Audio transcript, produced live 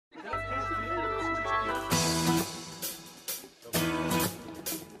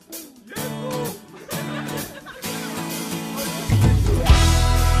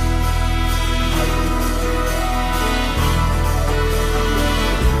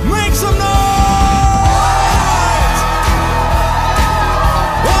make some noise.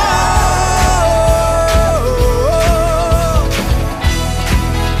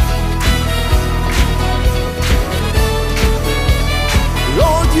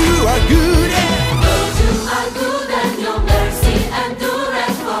 Lord, you are good, yeah. Lord, you are good, and your mercy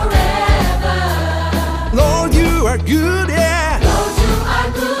endureth forever. Lord, you are good, yeah. Lord, you are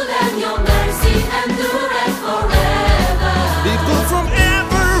good, and your mercy endureth forever. People from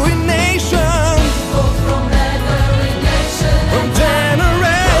every nation, People from every nation, from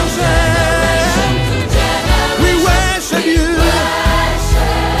generation, to generation, we worship you.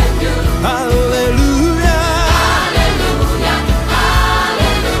 worship you. Hallelujah. Hallelujah,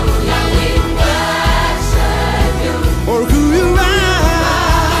 hallelujah, we worship you. For who you are,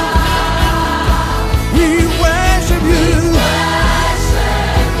 we worship you.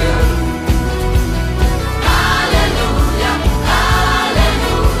 Worship you. Hallelujah,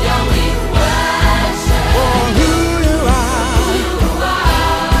 hallelujah, we worship For who you are,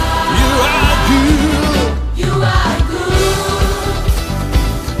 you are good. you. Are good.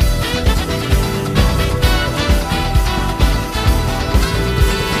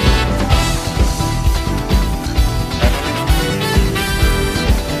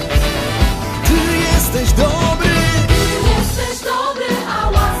 Ty jesteś dobry, Jesteś dobry, a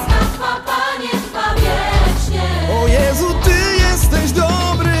łaska Twa, Panie, trwa wiecznie. o Jezu, Ty jesteś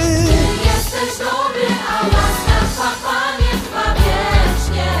dobry. Ty jesteś dobry, a łaska Twa, Panie, trwa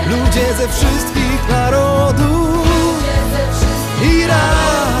wiecznie. Ludzie ze wszystkich narodów Ze wszystkich i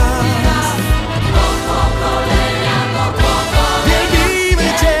ras od pokolenia do pokolenia wielbimy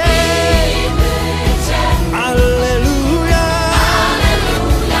Cię. wielbimy Cię. Alleluja.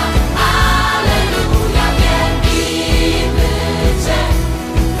 Alleluja, alleluja, wielbimy Cię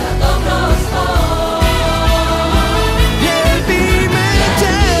za dobroć Twą. Wielbimy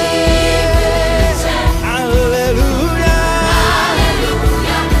Cię. Alleluja.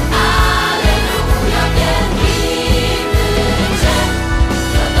 Alleluja, alleluja, wielbimy Cię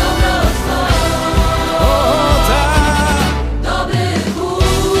za dobroć Twą. O tak. Dobry Bóg.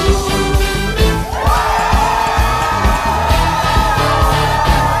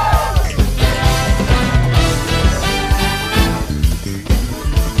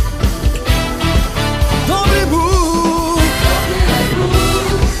 Dobry Bóg. Dobry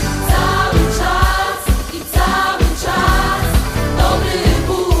Bóg, cały czas i cały czas. Dobry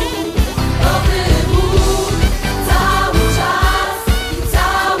Bóg, cały czas i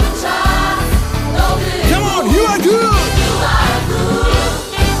cały czas. Dobry Come on, you are good. You are good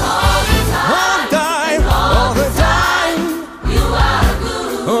all the All time. time, all the time. You are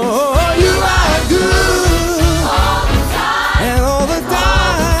good Oh, you are good. all the time. And all the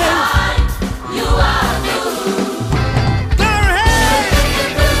time. You are good. Glory.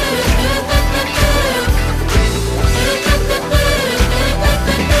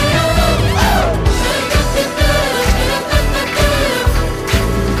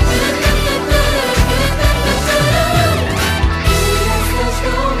 Jesteś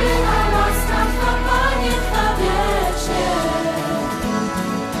dobry, a łaska Twa, Panie, trwa wiecznie.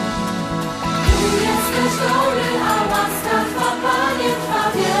 Ty jesteś dobry, a łaska Twa, Panie, trwa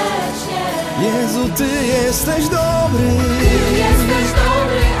wiecznie. Jezu, Ty jesteś dobry.